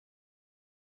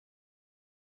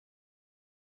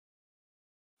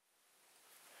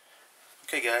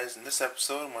Okay guys, in this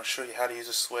episode I'm going to show you how to use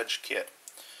a swage kit.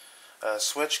 A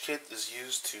swage kit is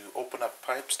used to open up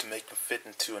pipes to make them fit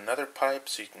into another pipe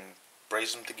so you can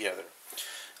braze them together.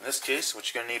 In this case,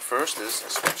 what you're going to need first is a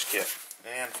swage kit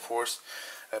and of course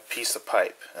a piece of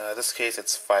pipe. In this case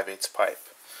it's 5/8 pipe.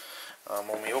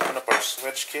 When we open up our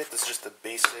swage kit, this is just a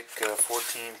basic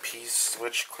 14-piece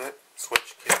swage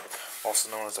kit,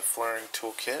 also known as a flaring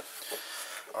tool kit.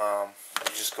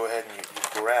 You just go ahead and you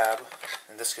grab,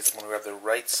 in this case I'm going to grab the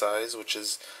right size, which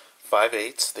is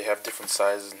 5/8. They have different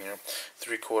sizes in here: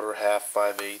 3/4, half,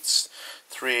 5/8,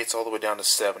 3/8, all the way down to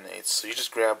 7/8. So you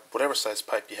just grab whatever size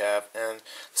pipe you have, and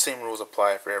the same rules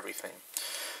apply for everything.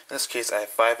 In this case I have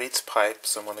 5/8 pipe,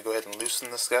 so I'm going to go ahead and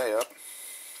loosen this guy up,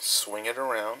 swing it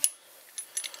around,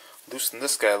 loosen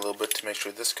this guy a little bit to make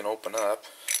sure this can open up,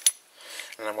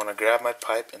 and I'm going to grab my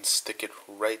pipe and stick it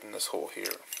right in this hole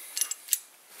here.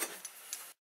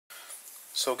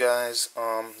 So guys,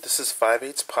 this is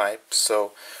 5/8 pipe,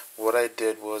 so what I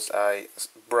did was I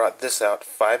brought this out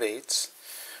 5/8,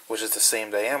 which is the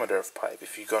same diameter of pipe.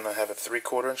 If you're going to have a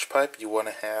 3/4 inch pipe, you want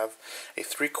to have a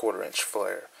 3/4 inch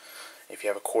flare. If you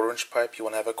have a 1/4 inch pipe, you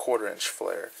want to have a 1/4 inch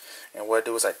flare. And what I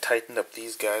do is I tightened up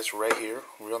these guys right here,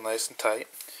 real nice and tight.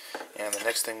 And the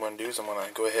next thing I'm going to do is I'm going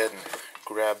to go ahead and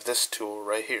grab this tool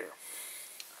right here.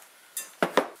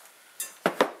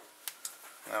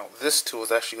 Now this tool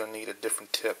is actually going to need a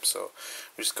different tip, so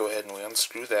we just go ahead and we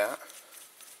unscrew that,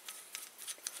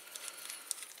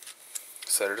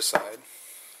 set it aside,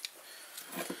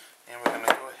 and we're going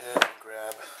to go ahead and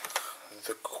grab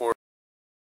the cord.